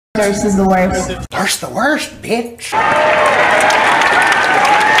Thirst is the worst. Thirst the worst, bitch.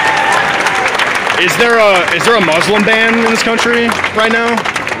 Is there a Muslim ban in this country right now?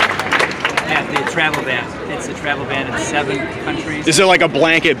 Yeah, the travel ban. It's a travel ban in 7 countries. Is it like a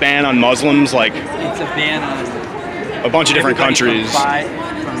blanket ban on Muslims? Like It's a ban on a bunch of different countries. From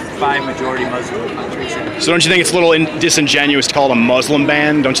 5 majority Muslim countries. So don't you think it's a little disingenuous to call it a Muslim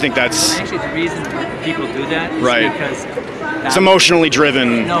ban? Don't you think that's Actually, the reason people do that is right? Because It's emotionally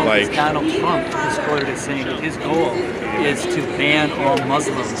driven. No, like Donald Trump is quoted as saying that his goal is to ban all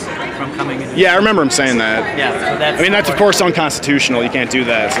Muslims from coming in. Yeah, I remember him saying that. Yeah, so that's. I mean, that's of course unconstitutional. You can't do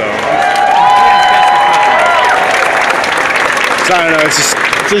that. So I don't know. It's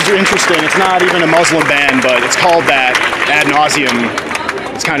interesting. It's not even a Muslim ban, but it's called that ad nauseum.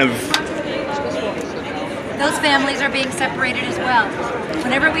 It's kind of. Those families are being separated as well.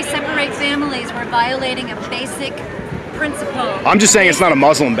 Whenever we separate families, we're violating a basic principle. I'm just saying it's not a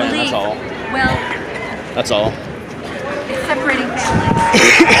Muslim ban. That's all. Well, That's all. it's separating families.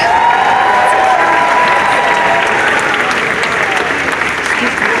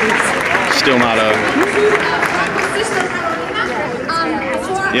 Still not a.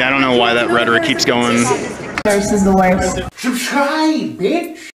 Yeah, I don't know why that rhetoric keeps going. Thirst is the worst. Subscribe, bitch.